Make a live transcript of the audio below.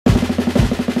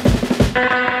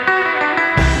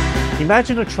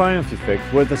Imagine a triumph effect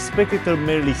where the spectator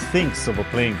merely thinks of a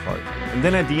playing card, and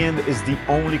then at the end is the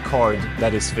only card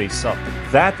that is face up.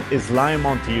 That is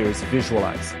Montier's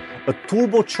Visualise, a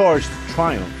turbocharged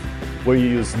triumph where you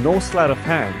use no sleight of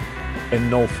hand and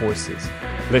no forces.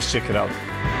 Let's check it out.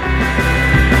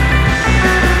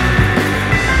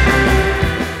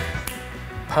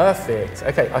 Perfect.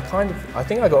 Okay, I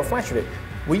think I got a flash of it.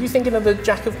 Were you thinking of the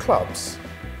Jack of Clubs?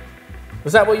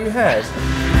 Was that what you had?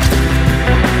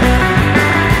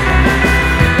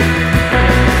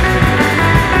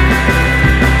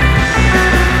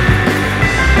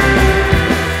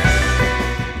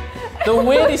 The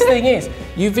weirdest thing is,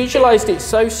 you visualised it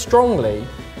so strongly.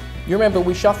 You remember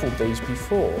we shuffled these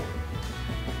before.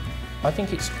 I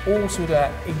think it's all sort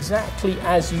of exactly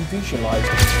as you visualised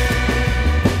it.